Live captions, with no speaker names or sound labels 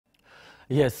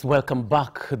Yes, welcome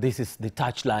back. This is the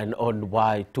Touchline on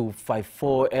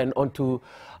Y254 and on to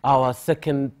our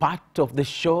second part of the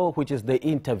show, which is the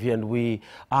interview. And we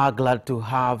are glad to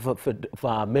have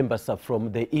members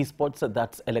from the esports,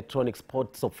 that's electronic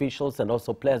sports officials and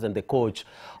also players, and the coach,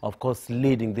 of course,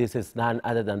 leading this is none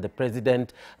other than the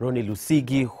president, Ronnie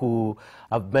Lusigi, who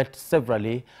I've met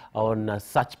severally on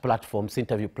such platforms,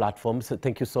 interview platforms.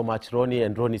 Thank you so much, Ronnie.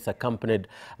 And Ronnie is accompanied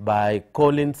by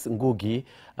Collins Ngugi,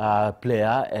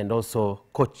 player, and also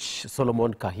Coach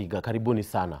Solomon Kahiga. Karibuni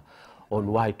sana on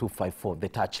Y254, the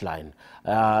Touchline.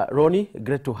 Ronnie,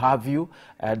 great to have you.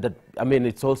 I mean,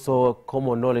 it's also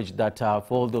common knowledge that for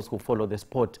all those who follow the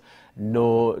sport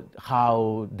know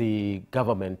how the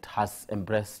government has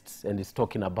embraced and is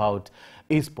talking about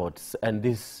esports, and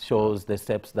this shows the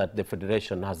steps that the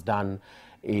federation has done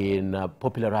in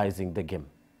popularizing the game.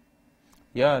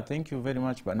 Yeah, thank you very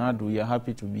much, Bernard. We are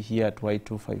happy to be here at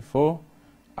Y254.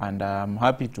 And I'm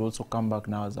happy to also come back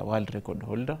now as a world record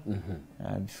holder.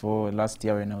 Before last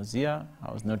year when I was here,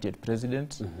 I was not yet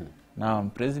president. Now I'm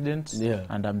president,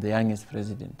 and I'm the youngest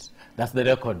president. That's the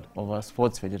record of a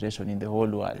sports federation in the whole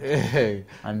world.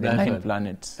 And the 9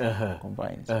 planets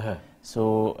combined.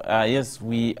 So yes,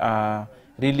 we are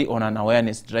really on an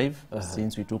awareness drive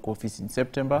since we took office in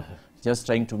September. Just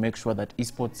trying to make sure that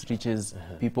esports reaches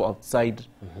people outside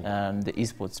the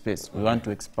esports space. We want to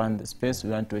expand the space,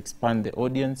 we want to expand the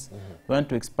audience, we want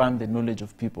to expand the knowledge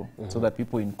of people so that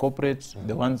people in corporate,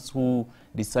 the ones who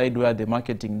decide where the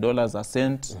marketing dollars are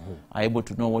sent, are able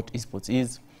to know what esports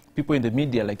is. People in the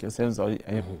media like yourselves are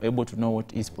able to know what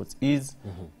esports is.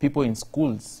 People in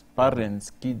schools,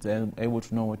 parents, kids are able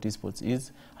to know what esports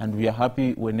is. And we are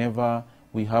happy whenever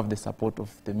we have the support of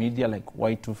the media like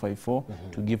Y254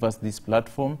 to give us this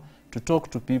platform, to talk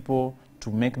to people, to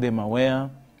make them aware,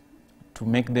 to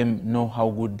make them know how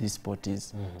good this sport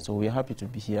is. So we're happy to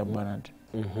be here, Bernard.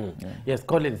 Yes,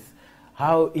 Collins,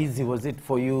 how easy was it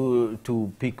for you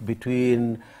to pick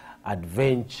between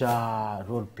adventure,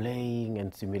 role-playing,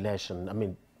 and simulation? I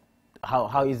mean,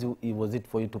 how easy was it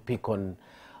for you to pick on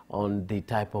the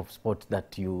type of sport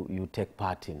that you take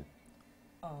part in?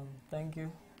 Thank you.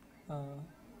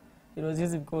 It was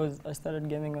easy because I started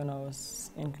gaming when I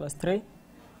was in class 3.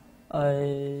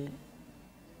 I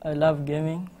love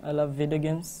gaming, I love video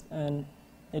games, and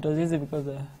it was easy because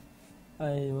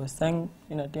I was sang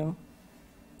in a team,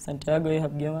 Santiago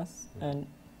Ahab Gamers, and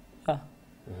yeah.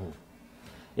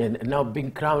 And now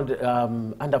being crowned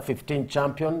under 15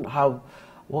 champion,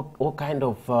 what kind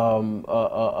of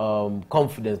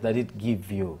confidence did it give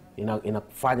you in a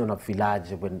final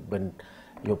village when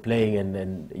you're playing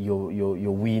and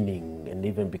you're winning and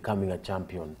even becoming a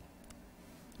champion?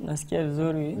 Nasikia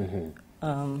vizuri.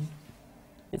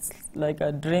 It's like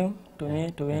a dream to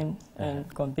me to win and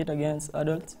compete against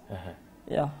adults.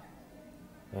 Yeah.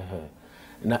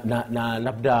 Na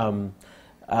labda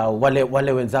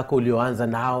wale wenzako ulioanza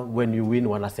nao, when you win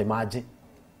wanasemaje?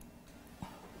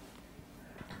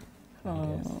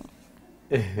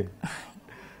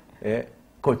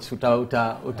 Coach,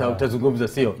 utazungumza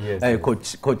sio?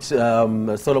 Coach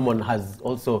Solomon is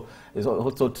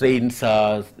also trained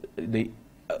the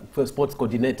sports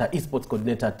coordinator, esports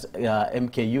coordinator at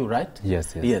MKU, right?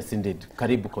 Yes, indeed.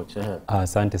 Karibu, Coach.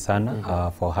 Asante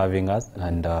sana for having us,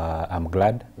 and I'm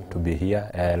glad to be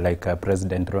here. Like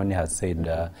President Ronnie has said,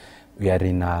 we are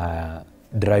in a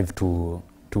drive to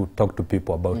talk to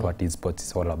people about what esports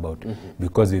is all about,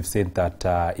 because we've seen that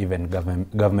even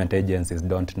government agencies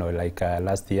don't know. Like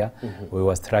last year, we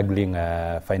were struggling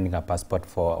finding a passport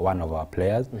for one of our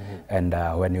players, and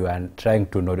when we were trying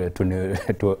to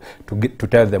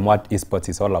tell them what esports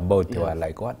is all about, they were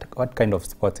like, what kind of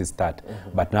sports is that?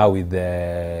 But now with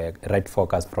the right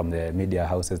focus from the media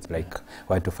houses like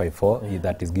Y254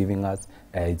 that is giving us,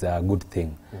 it's a good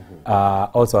thing.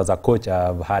 Also, as a coach,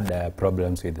 I've had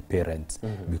problems with parents,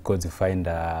 because you find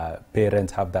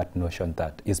parents have that notion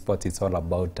that esports is all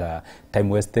about time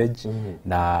wastage.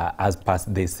 Na as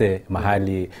past they say,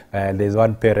 mahali, there's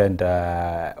one parent,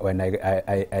 when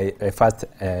I first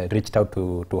reached out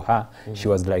to her, she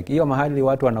was like, iyo mahali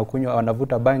watu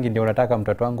wanavuta bangi ndio unataka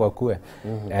mtoto wangu akue.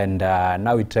 And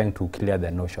now we're trying to clear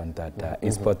the notion that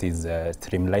esports is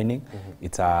streamlining.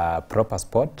 It's a proper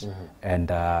sport, and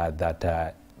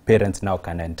that parents now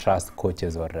can entrust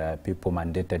coaches or people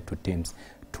mandated to teams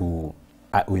to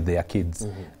with their kids.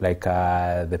 Like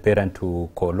the parent to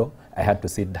Kolo, I had to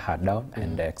sit her down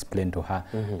and explain to her.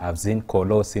 I've seen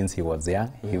Kolo since he was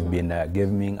young. He's been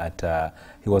gaming at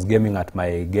he was gaming at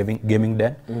my gaming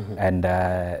den, and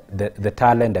the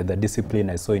talent and the discipline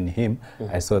I saw in him,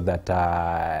 I saw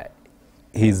that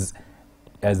he's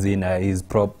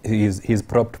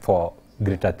propped for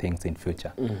greater things in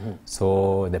future.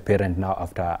 So the parent now,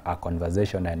 after a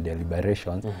conversation and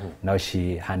deliberations, now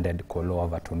she handed Kolo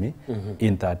over to me,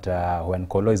 in that when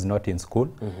Kolo is not in school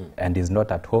and is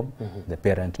not at home, the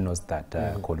parent knows that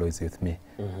Kolo is with me.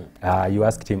 You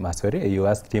asked him, you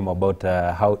asked him about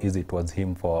how easy it was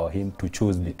for him to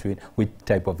choose between which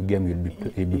type of game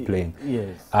he'll be playing.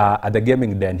 Yes. At the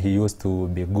gaming then, he used to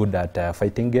be good at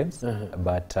fighting games,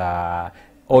 but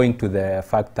owing to the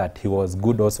fact that he was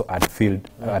good also at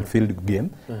field game,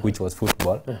 which was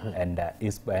football, and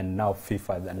now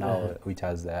FIFA now, which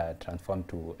has transformed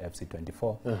to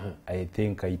FC24. I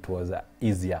think it was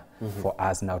easier for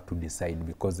us now to decide,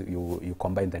 because you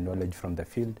combine the knowledge from the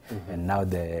field and now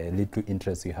the little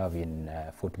interest you have in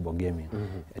football gaming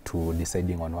to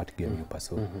deciding on what game you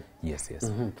pursue. Yes.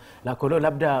 Na Kolo,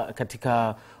 labda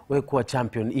katika wewe kuwa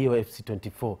champion hiyo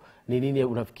FC24, ni nini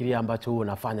unafikiria ambacho wewe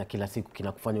unafanya kila siku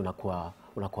kinakufanya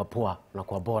unakuwa poa,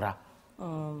 unakuwa bora?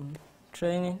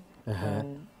 Training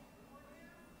and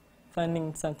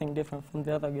finding something different from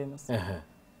the other gamers.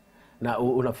 Na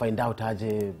una find out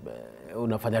aje,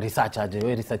 unafanya research aje?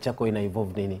 Wewe research yako ina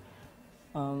involve nini?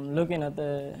 Looking at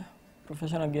the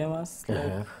professional gamers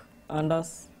like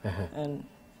Anders and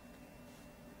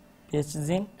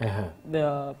PhD. They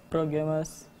are pro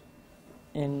gamers.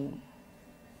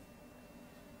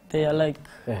 They are like,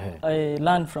 I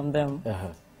learned from them,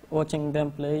 watching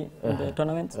them play in the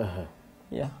tournaments.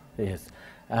 Yeah. Yes.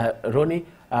 Ronnie,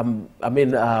 I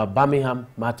mean, Birmingham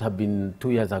might have been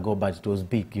 2 years ago, but it was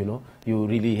big, you know. You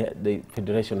really, the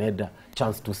federation had a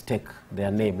chance to stake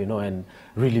their name, you know, and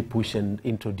really push and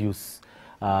introduce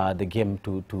the game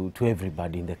to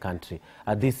everybody in the country.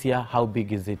 This year, how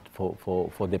big is it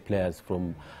for the players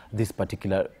from this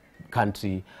particular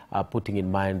country, putting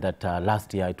in mind that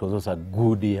last year it was also a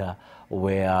good year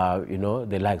where, you know,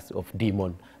 the likes of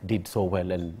Demon did so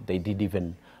well, and they did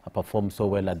even perform so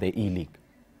well at the E-League?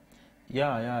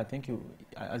 Yeah, thank you.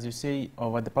 As you say,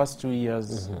 over the past 2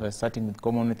 years, starting with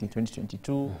Commonwealth in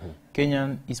 2022,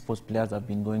 Kenyan esports players have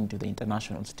been going to the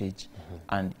international stage,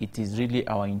 and it is really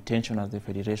our intention as the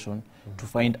federation to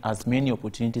find as many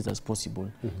opportunities as possible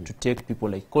to take people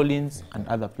like Collins and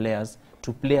other players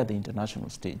to play at the international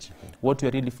stage. What we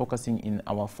are really focusing in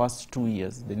our first 2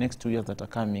 years, the next 2 years that are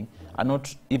coming, are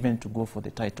not even to go for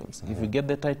the titles. If we get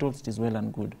the titles, it is well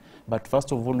and good. But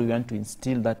first of all, we want to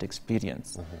instill that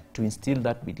experience, to instill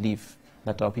that belief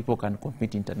that our people can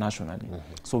compete internationally.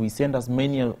 So we send as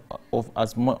many of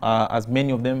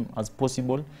them as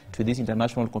possible to these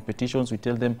international competitions. We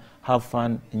tell them, have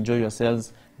fun, enjoy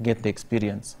yourselves, get the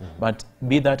experience. But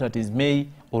be that as it may,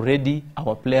 already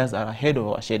our players are ahead of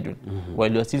our schedule.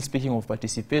 While you are still speaking of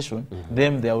participation,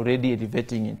 them they are already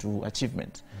elevating into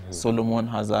achievement. Solomon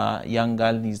has a young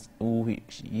girl who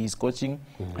he is coaching.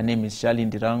 Her name is Shali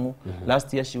Ndirangu.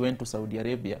 Last year she went to Saudi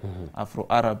Arabia,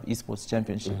 Afro-Arab Esports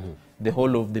Championship, the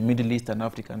whole of the Middle East and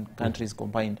African countries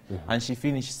combined. And she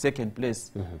finished second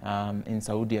place in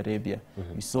Saudi Arabia.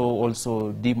 We saw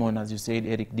also Demon, as you said,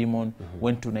 Eric Demon,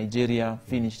 went to Nigeria,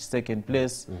 finished second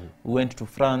place. Went to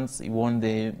France, he won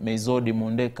the Maison de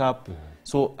Monde Cup.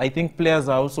 So I think players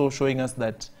are also showing us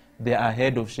that they are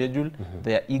ahead of schedule,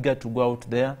 they are eager to go out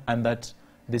there, and that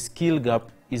the skill gap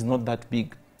is not that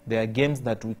big. There are games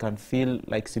that we can feel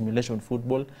like simulation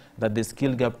football, that the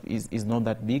skill gap is not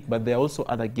that big, but there are also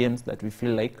other games that we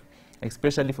feel like,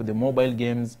 especially for the mobile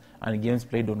games and games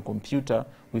played on computer,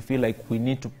 we feel like we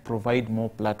need to provide more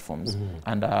platforms.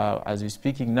 And as we're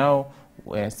speaking now,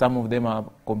 some of them are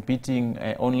competing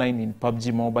online in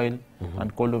PUBG Mobile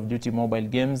and Call of Duty mobile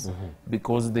games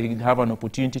because they have an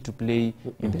opportunity to play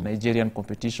in the Nigerian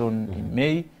competition in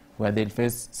May, where they'll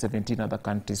face 17 other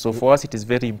countries. So for us, it is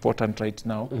very important right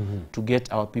now to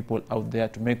get our people out there,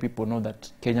 to make people know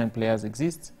that Kenyan players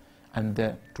exist, and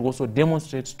to also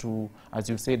demonstrate to, as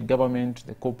you said, government,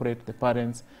 the corporate, the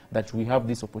parents, that we have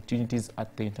these opportunities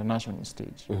at the international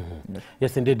stage.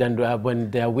 Yes, indeed, and when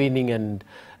they are winning, and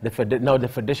now the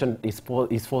federation is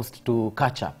forced to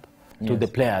catch up to the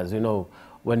players, you know,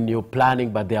 when you're planning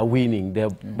but they are winning, they're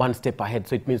one step ahead,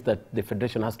 so it means that the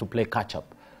federation has to play catch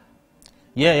up.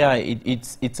 Yeah,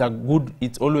 it's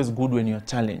always good when you're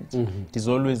challenged. It is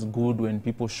always good when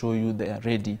people show you they are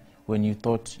ready, when you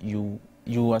thought you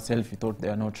yourself, you thought they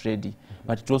are not ready.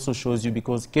 But it also shows you,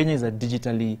 because Kenya is a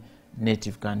digitally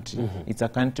native country. It's a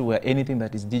country where anything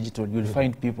that is digital, you'll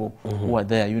find people who are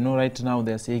there. You know, right now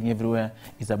they're saying everywhere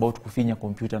it's about kufinya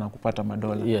computer na kupata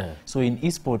madola. So in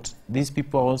esports, these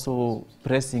people are also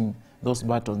pressing those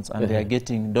buttons, and they are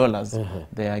getting dollars,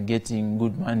 they are getting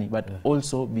good money, but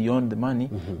also beyond the money,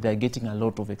 they are getting a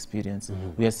lot of experience.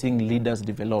 We are seeing leaders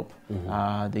develop.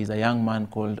 There is a young man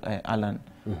called Alan,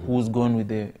 who's gone with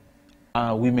the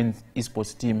women's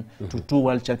esports team to 2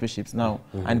 world championships now,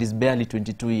 and is barely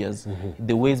 22 years.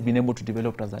 The way he's been able to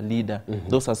develop as a leader,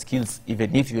 those are skills,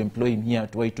 even if you employ him here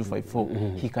at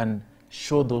Y254, he can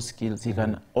show those skills. He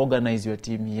can organize your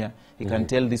team here. He can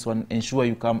tell this one, ensure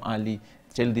you come early,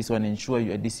 tell this one, ensure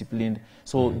you are disciplined.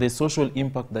 So the social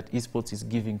impact that esports is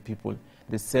giving people,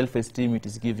 the self-esteem it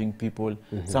is giving people,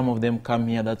 some of them come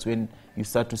here, that's when you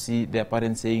start to see their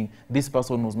parents saying, this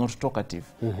person was not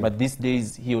talkative, but these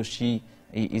days he or she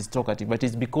is talkative. But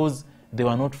it's because they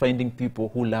were not finding people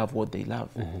who love what they love.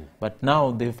 But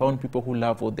now they found people who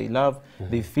love what they love.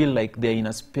 They feel like they're in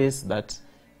a space that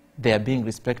they are being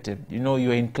respected. You know,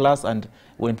 you're in class, and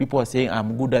when people are saying,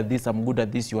 I'm good at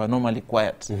this, you are normally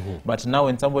quiet. But now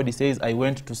when somebody says, I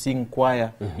went to sing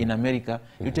choir in America,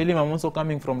 you tell him, I'm also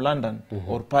coming from London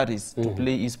or Paris to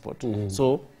play esport.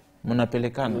 So,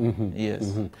 munapelekana.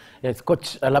 Yes. Yes,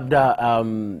 Coach, labda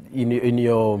in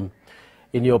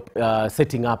your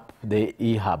setting up the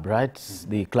eHub, right?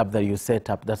 The club that you set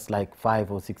up, that's like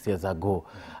 5 or 6 years ago.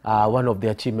 One of the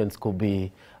achievements could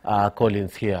be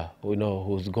Collins here, you know,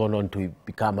 who's gone on to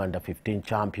become under-15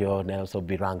 champion and also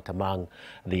be ranked among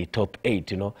the top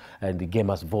 8, you know, and the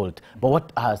Gamers Vault. But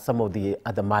what are some of the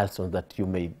other milestones that you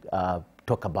may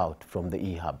talk about from the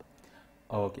eHub?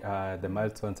 Okay, the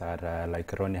milestones are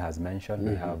like Ronnie has mentioned.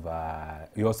 We have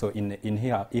we also in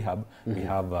here eHub we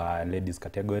have a ladies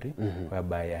category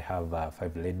whereby I have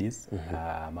 5 ladies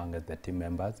among the team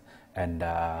members, and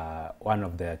one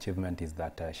of the achievement is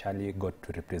that Shali got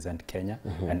to represent Kenya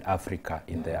and Africa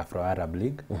in the Afro-Arab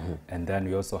League, and then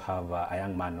we also have a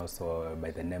young man also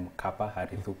by the name Kappa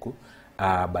Harithuku.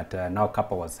 But now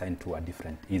Kappa was signed to a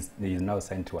different, he's now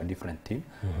signed to a different team.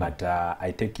 But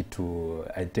I take it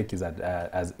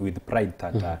as with pride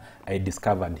that I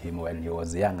discovered him when he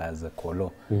was young as a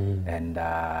Kolo, and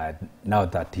now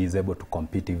that he's able to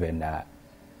compete even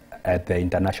at the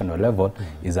international level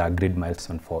is a great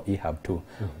milestone for eHub too.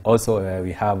 Also,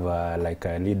 we have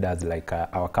leaders like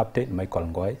our captain Michael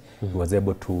Ngoy, who was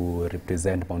able to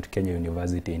represent Mount Kenya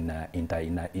University in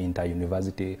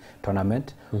inter-university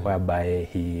tournament, whereby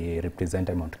he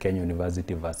represented Mount Kenya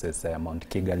University versus Mount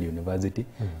Kigali University.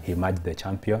 He matched the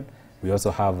champion. We also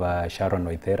have Sharon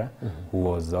Waithera, who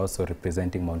was also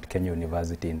representing Mount Kenya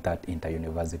University in that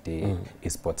inter-university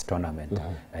esports tournament,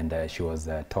 and she was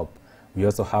top. We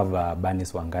also have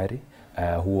Banis Wangari,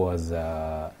 who was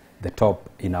the top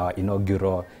in our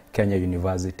inaugural Kenya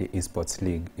University Esports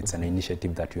League. It's an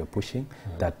initiative that we are pushing,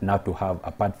 that now to have,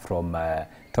 apart from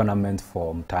tournaments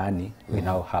for mtaani, we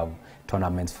now have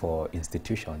tournaments for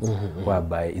institutions,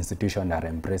 whereby institutions are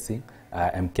embracing,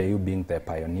 MKU being the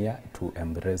pioneer to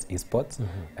embrace esports,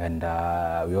 and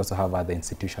we also have other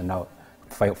institutions now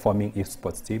forming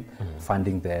esports team,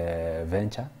 funding the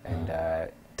venture, and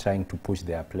trying to push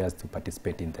their players to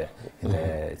participate in the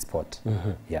sport.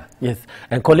 Yeah. Yes,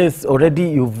 and Collins, already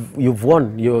you've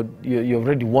won. You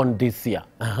already won this year,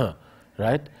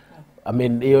 right? I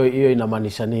mean, hiyo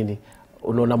inamaanisha nini?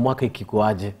 Unaona mwaka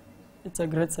ikikuaje? It's a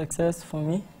great success for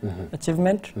me,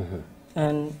 achievement,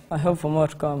 and I hope for more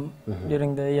to come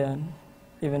during the year and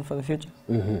even for the future.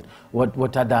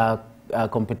 What other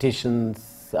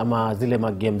competitions ama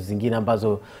zile games zingine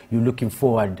ambazo you looking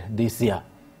forward this year?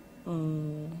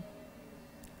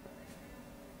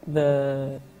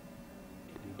 The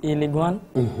E-League 1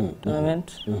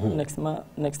 tournament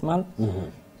next month,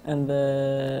 and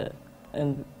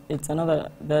there's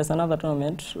another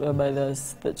tournament whereby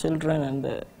there's the children and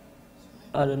the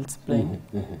adults playing.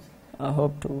 I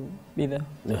hope to be there.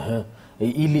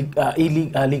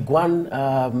 League 1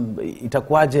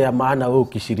 itakuwaje ya maana wewe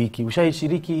ukishiriki?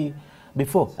 Ushaishiriki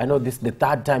before? I know this is the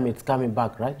 3rd time it's coming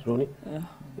back, right, Ronnie?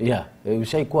 Yeah.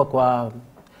 Ushaikuwa kwa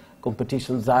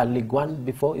competitions za League 1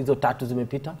 before? Hizo 3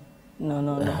 zimepita?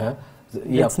 No.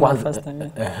 It's my first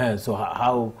time. So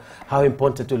how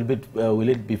important will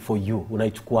it be for you?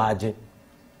 Unaichukuaje?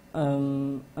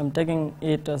 I'm taking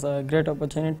it as a great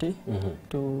opportunity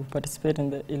to participate in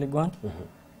the E-League 1,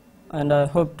 and I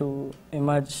hope to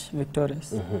emerge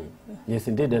victorious. Yes,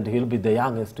 indeed, and he'll be the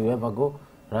youngest to ever go,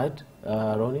 right,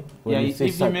 Ronnie? Yeah, if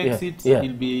he makes it,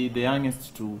 he'll be the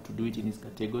youngest to do it in his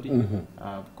category,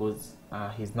 because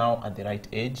he's now at the right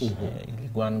age.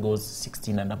 League 1 goes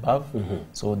 16 and above,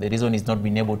 so the reason he's not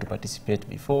been able to participate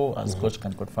before, as coach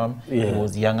can confirm, he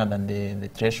was younger than the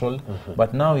threshold,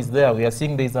 but now he's there. We are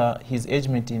seeing there's his age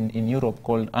mate in Europe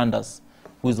called Anders,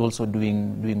 who is also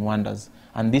doing wonders,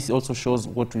 and this also shows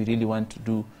what we really want to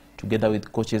do together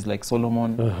with coaches like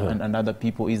Solomon and other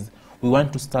people, is we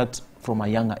want to start from a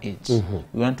younger age.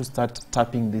 We want to start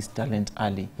tapping this talent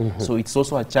early. So it's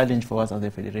also a challenge for us as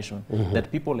a federation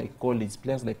that people like Collins,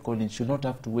 players like Collins, should not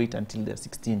have to wait until they're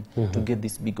 16 to get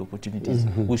these big opportunities.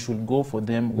 We should go for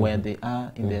them where they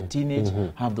are in their teenage,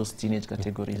 have those teenage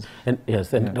categories. And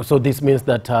yes, and so this means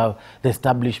that the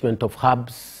establishment of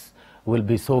hubs will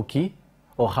be so key,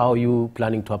 or how are you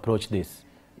planning to approach this?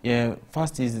 Yeah,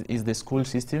 first is the school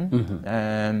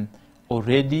system.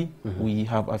 Already we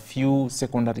have a few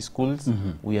secondary schools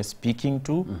we are speaking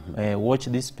to. Watch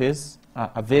this space,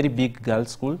 a very big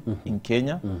girls' school in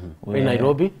Kenya. In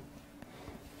Nairobi?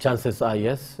 Chances are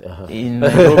yes. In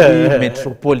Nairobi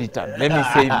Metropolitan. Let me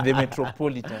say the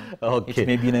Metropolitan. Okay. It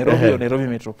may be Nairobi or Nairobi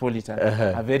Metropolitan.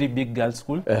 A very big girls'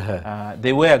 school.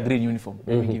 They wear a green uniform.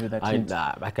 Let me give you that hint.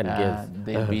 I can guess.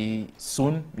 They'll be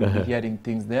soon. You'll be hearing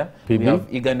things there. We have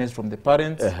eagerness from the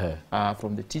parents,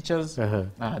 from the teachers.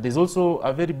 There's also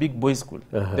a very big boys' school.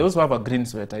 They also have a green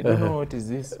sweater. I don't know what is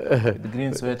this, the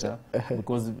green sweater,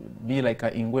 because me like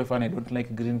an Ingwe fan, I don't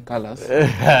like green colors.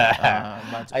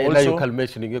 But I know you can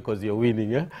mention because you're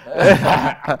winning,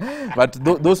 but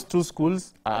those two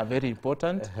schools are very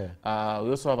important. We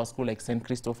also have a school like St.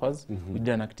 Christopher's. We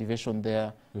did an activation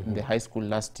there in the high school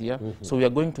last year. So we are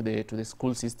going to the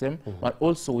school system, but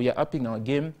also we are upping our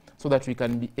game so that we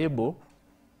can be able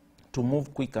to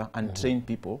move quicker and train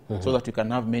people so that we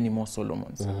can have many more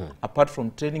Solomons. Apart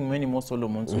from training many more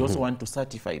Solomons, we also want to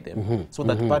certify them so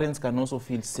that parents can also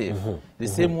feel safe. The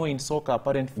same way in soccer, a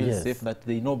parent feels safe that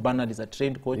they know Bernard is a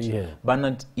trained coach,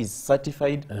 Bernard is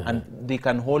certified, and they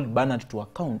can hold Bernard to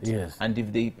account. And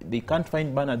if they can't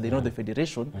find Bernard, they know the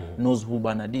federation knows who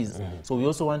Bernard is. So we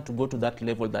also want to go to that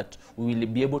level that we will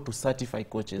be able to certify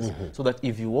coaches so that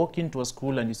if you walk into a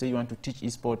school and you say you want to teach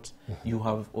esports, you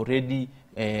have already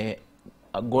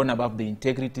gone above the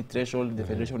integrity threshold. The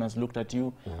federation has looked at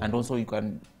you, and also you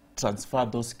can transfer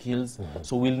those skills.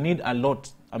 So we'll need a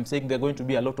lot. I'm saying there are going to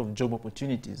be a lot of job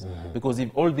opportunities because if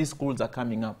all these schools are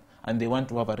coming up and they want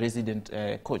to have a resident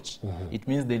coach, it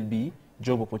means there'll be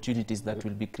job opportunities that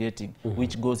will be creating,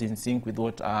 which goes in sync with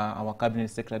what our cabinet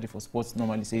secretary for sports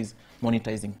normally says,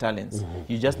 monetizing talents.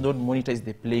 You just don't monetize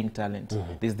the playing talent.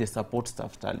 There's the support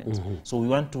staff talent. So we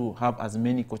want to have as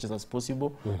many coaches as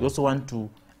possible. We also want to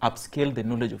upscale the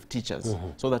knowledge of teachers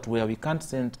so that where we can't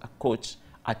send a coach,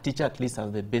 a teacher at least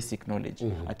has the basic knowledge.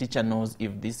 A teacher knows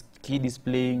if this kid is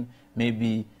playing,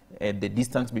 maybe the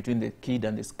distance between the kid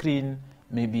and the screen,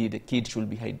 maybe the kid should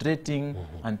be hydrating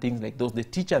and things like those. The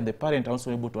teacher and the parent are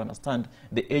also able to understand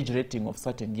the age rating of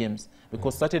certain games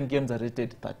because certain games are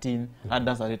rated 13,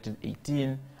 others are rated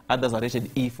 18, others are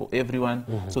rated E for everyone.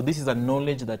 So this is a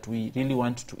knowledge that we really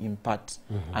want to impart,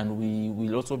 and we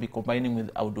will also be combining with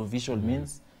audiovisual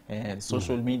means,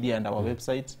 social media and our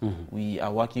website. We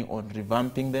are working on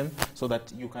revamping them so that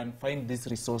you can find these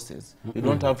resources. You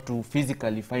don't have to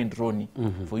physically find Ronnie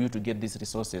for you to get these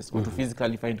resources, or to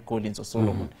physically find Collins or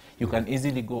Solomon. You can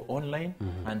easily go online,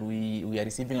 and we are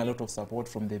receiving a lot of support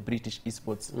from the British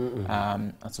Esports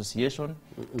Association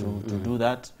to do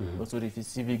that. Also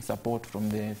receiving support from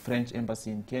the French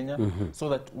Embassy in Kenya, so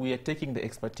that we are taking the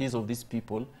expertise of these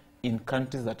people in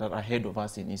countries that are ahead of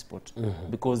us in esports.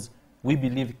 Because we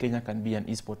believe Kenya can be an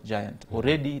esports giant.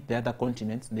 Already, the other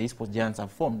continents, the esports giants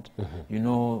have formed. You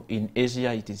know, in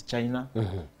Asia, it is China.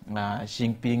 Xi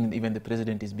Jinping, even the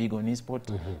president, is big on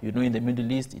esports. You know, in the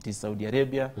Middle East, it is Saudi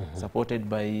Arabia, supported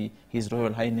by His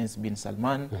Royal Highness bin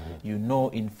Salman. You know,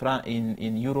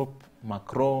 in Europe,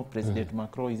 Macron, President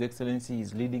Macron, His Excellency,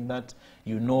 is leading that.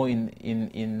 You know,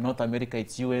 in North America,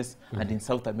 it's US, and in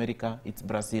South America, it's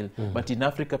Brazil. But in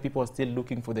Africa, people are still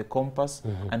looking for the compass,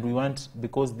 and we want,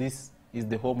 because this is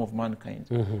the home of mankind,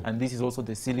 and this is also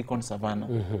the Silicon Savannah.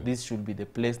 This should be the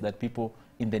place that people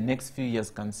in the next few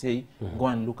years can say, go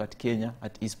and look at Kenya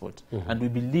at esports. And we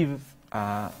believe,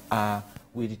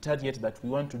 we reiterate that we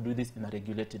want to do this in a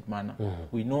regulated manner.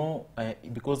 We know,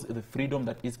 because the freedom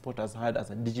that esports has had as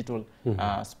a digital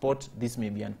sport, this may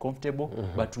be uncomfortable,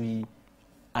 but we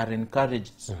are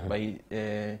encouraged by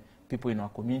people in our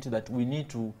community that we need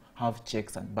to have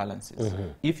checks and balances.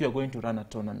 If you're going to run a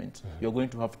tournament, you're going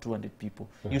to have 200 people.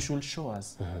 You should show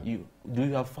us, do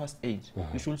you have first aid?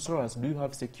 You should show us, do you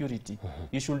have security?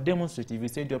 You should demonstrate. If you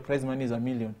said your prize money is $1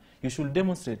 million, you should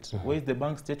demonstrate. Where is the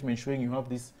bank statement showing you have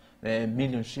this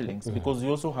million shillings? Because we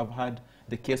also have had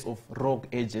the case of rogue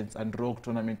agents and rogue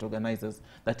tournament organizers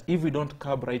that if we don't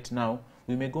curb right now,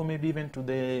 we may go maybe even to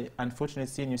the unfortunate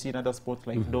scene you see in other sports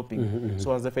like doping.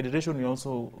 So as a federation, we're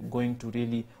also going to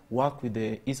really work with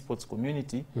the esports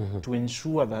community to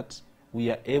ensure that we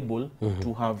are able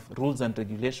to have rules and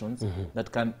regulations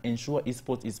that can ensure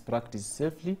esports is practiced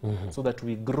safely so that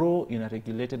we grow in a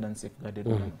regulated and safeguarded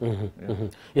manner.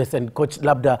 Yes, and Coach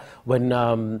Labda, when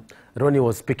Ronnie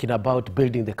was speaking about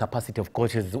building the capacity of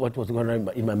coaches, what was going on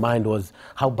in my mind was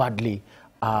how badly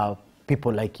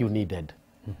people like you needed.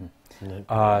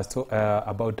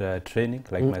 About training,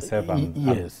 like myself,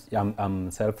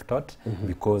 I'm self-taught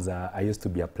because I used to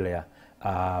be a player.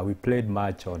 We played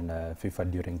much on FIFA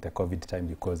during the COVID time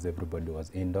because everybody was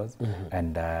indoors,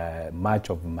 and much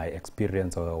of my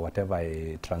experience or whatever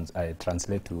I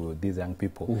translate to these young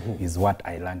people is what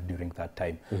I learned during that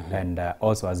time. And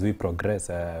also as we progress,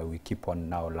 we keep on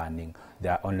now learning.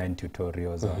 There are online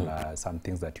tutorials on some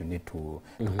things that you need to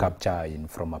capture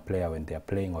from a player when they are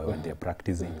playing or when they are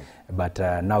practicing. But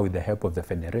now with the help of the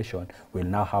federation, we'll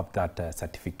now have that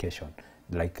certification.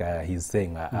 Like he's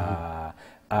saying,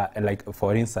 like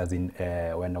for instance,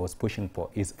 when I was pushing for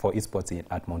esports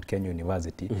at Mount Kenya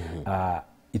University,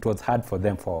 it was hard for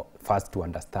them first to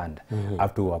understand,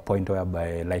 up to a point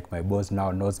whereby, like, my boss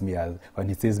now knows me as, when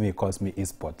he sees me, he calls me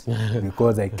esports,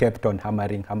 because I kept on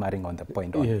hammering on the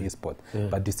point on esports.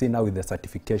 But you see, now with the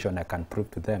certification, I can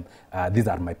prove to them, these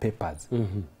are my papers.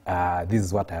 This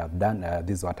is what I have done,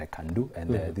 this is what I can do, and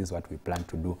this is what we plan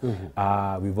to do.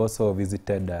 We've also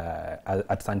visited,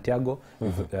 at Santiago,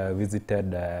 we've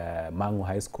visited Mangu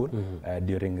High School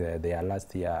during their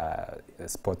last year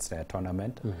sports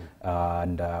tournament,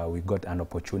 and we got an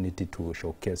opportunity to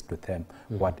showcase to them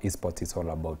what esports is all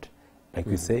about. Like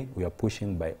we say, we are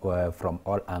pushing from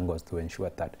all angles to ensure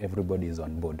that everybody is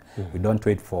on board. We don't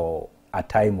wait for a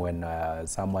time when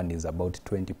someone is about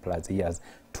 20 plus years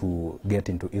to get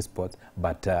into esports,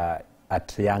 but at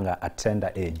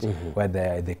tender age, where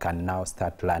they can now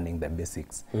start learning the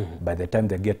basics. By the time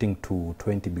they're getting to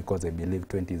 20, because I believe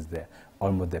 20 is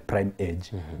almost the prime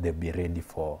age, they'll be ready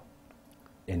for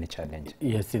any challenge.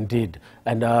 Yes, indeed.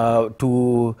 And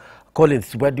to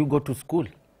Collins, where do you go to school?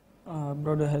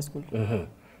 Broadway High School.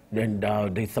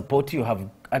 And they support you? Have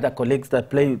other colleagues that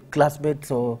play,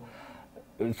 classmates or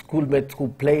schoolmates who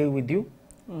play with you?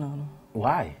 No.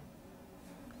 Why?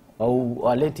 Au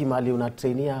waleti mali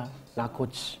unatrainia na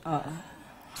coach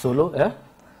solo, eh?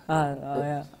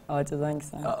 Hawachezangi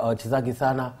sana. Hawachezangi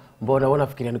sana. Mbona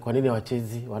unafikiria ni kwa nini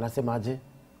hawachezi? Wanasemaje?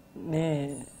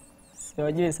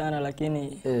 Siwajui sana,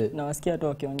 lakini nawasikia tu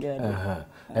wakiongea.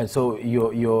 And so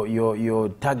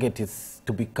your target is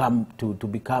to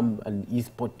become an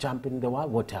e-sport champion in the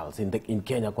world. What else in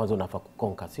Kenya? Kwanza unafaa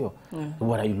kukonka, sio?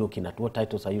 What are you looking at? What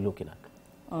titles are you looking at?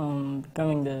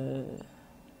 Becoming the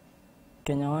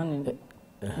Kenya one,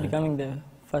 becoming the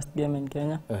first game in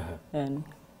Kenya, and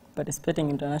participating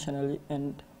internationally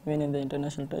and winning the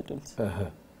international titles.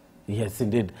 Yes,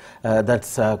 indeed.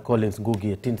 That's Collins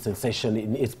Ngugi, a teen sensation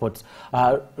in esports.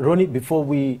 Ronnie, before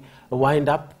we wind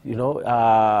up, you know,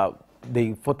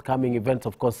 the forthcoming events,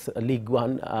 of course, League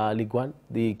One,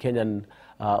 the Kenyan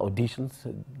auditions,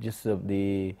 just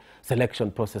the selection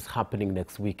process happening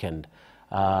next weekend.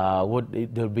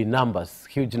 There'll be numbers,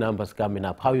 huge numbers coming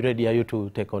up. How ready are you to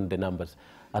take on the numbers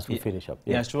as we finish up?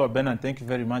 Yeah, sure, Bernard, thank you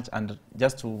very much. And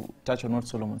just to touch on what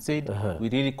Solomon said, we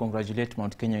really congratulate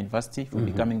Mount Kenya University for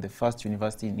becoming the first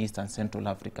university in East and Central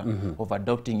Africa of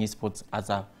adopting esports as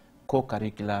a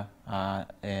co-curricular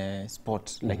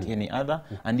sport like any other,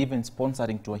 and even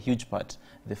sponsoring to a huge part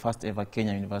the first ever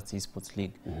Kenya University Esports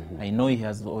League. I know he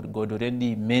has got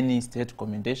already many state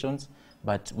commendations,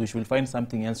 but we should find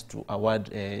something else to award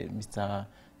Mr.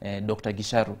 Dr.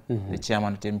 Gisharu, the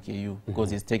chairman at MKU,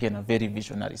 because he's taken a very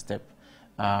visionary step.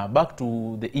 Back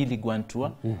to the E-League One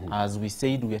tour, as we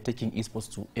said, we are taking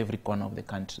esports to every corner of the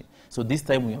country. So this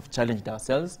time we have challenged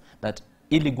ourselves that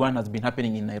E-League One has been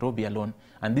happening in Nairobi alone,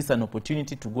 and this is an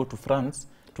opportunity to go to France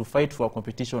to fight for a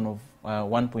competition of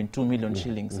 1.2 million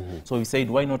shillings. So we said,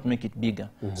 why not make it bigger?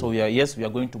 So we are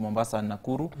going to Mombasa and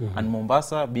Nakuru, and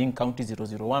Mombasa, being County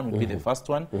 001, will be the first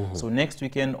one. So next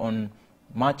weekend on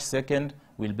March 2nd,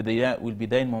 we'll be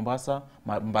there in Mombasa.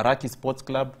 Mbaraki Sports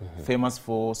Club, famous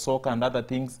for soccer and other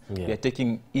things. We are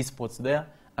taking esports there,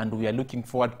 and we are looking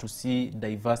forward to see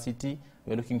diversity.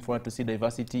 We are looking forward to see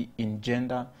diversity in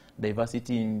gender,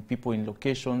 diversity in people in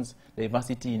locations,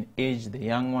 diversity in age, the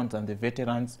young ones and the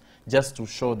veterans, just to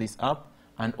show this up.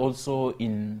 And also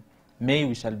in May,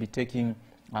 we shall be taking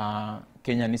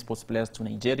Kenyan esports players to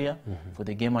Nigeria for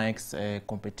the Gamer X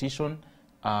competition.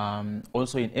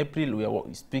 Also in April, we are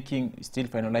still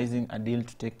finalizing a deal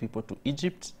to take people to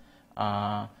Egypt.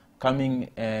 Coming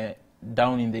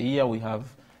down in the year, we have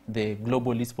the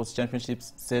Global Esports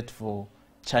Championships set for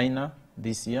China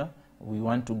this year. We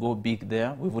want to go big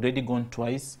there. We've already gone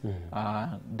twice,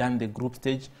 done the group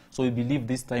stage. So we believe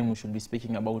this time we should be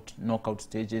speaking about knockout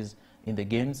stages in the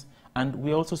games. And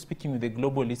we're also speaking with the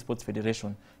Global Esports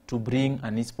Federation to bring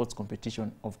an esports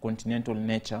competition of continental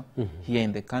nature here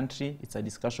in the country. It's a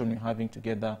discussion we're having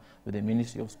together with the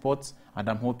Ministry of Sports, and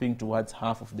I'm hoping towards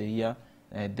half of the year,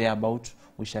 thereabout,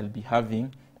 we shall be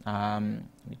having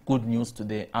good news to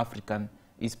the African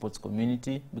esports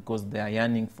community, because they are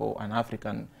yearning for an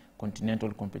African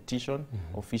continental competition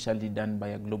officially done by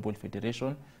a global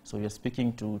federation. So we are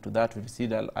speaking to that. We've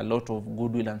seen a lot of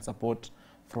goodwill and support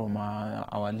from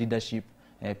our leadership,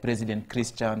 President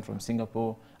Christian from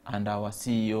Singapore, and our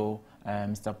CEO,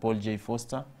 Mr. Paul J.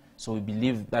 Foster. So we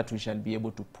believe that we shall be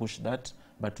able to push that,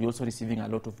 but we're also receiving a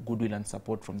lot of goodwill and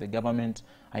support from the government.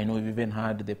 I know we've even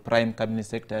had the Prime Cabinet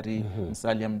Secretary,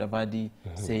 Musalia Mudavadi,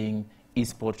 saying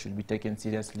esports should be taken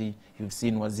seriously. You've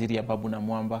seen Waziri Ababu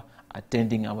Namwamba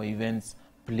attending our events,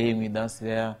 playing with us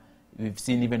there. We've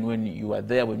seen even when you were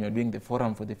there, when you were doing the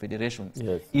forum for the federations,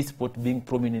 esports being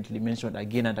prominently mentioned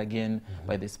again and again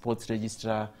by the sports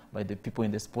registrar, by the people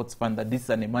in the sports fund, that this is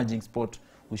an emerging sport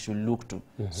we should look to.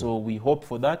 So we hope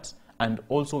for that. And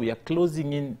also we are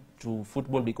closing in to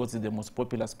football, because it's the most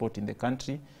popular sport in the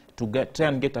country, to try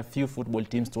and get a few football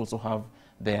teams to also have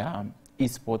their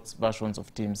esports versions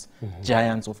of teams.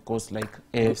 Giants, of course, like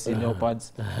AFC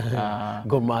Leopards,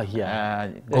 Gor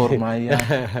Mahia,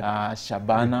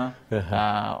 Shabana,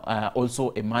 also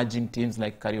emerging teams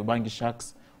like Kariobangi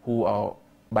Sharks, who are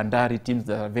Bandari teams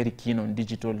that are very keen on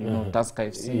digital, you know, Tusker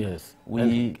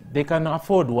FC. They can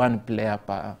afford one player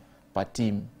per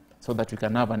team, so that we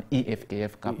can have an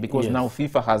EFKF Cup, because now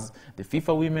FIFA has the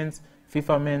FIFA Women's,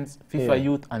 FIFA Men's, FIFA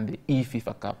Youth, and the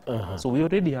eFIFA Cup. So we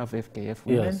already have FKF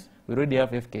Women, we already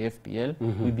have FKFPL.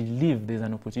 We believe there's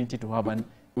an opportunity to have an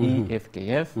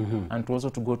EFKF, and to also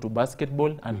to go to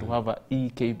basketball and to have an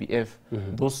EKBF.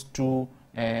 Those two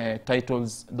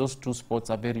titles, those two sports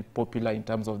are very popular in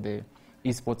terms of the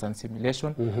esports and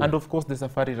simulation. And of course the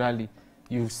Safari Rally,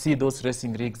 you see those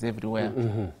racing rigs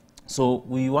everywhere. So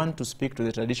we want to speak to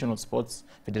the traditional sports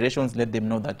federations, let them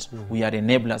know that we are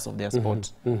enablers of their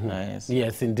sport.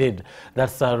 Yes, indeed.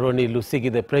 That's Ronnie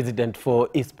Lusigi, the president for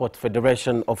Esports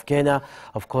Federation of Kenya,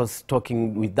 of course,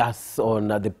 talking with us on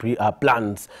the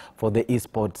plans for the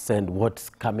esports and what's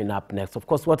coming up next. Of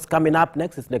course, what's coming up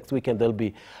next is next weekend there'll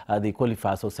be the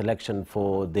qualifiers or selection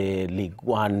for the League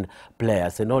One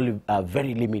players, and only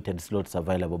very limited slots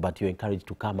available, but you're encouraged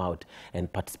to come out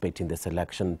and participate in the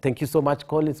selection. Thank you so much,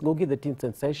 Collins Ngugi, the team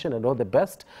sensation, and all the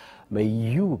best. May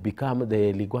you become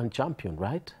the League One champion,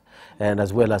 right? And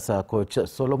as well as Coach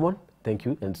Solomon, thank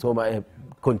you. And so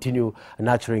continue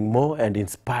nurturing more and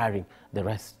inspiring the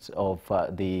rest of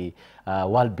the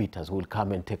world beaters who will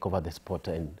come and take over the sport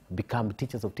and become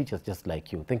teachers of teachers just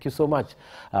like you. Thank you so much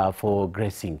for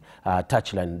gracing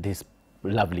Touchline this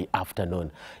lovely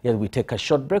afternoon. Yeah, we take a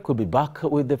short break. We'll be back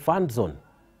with the Fan Zone.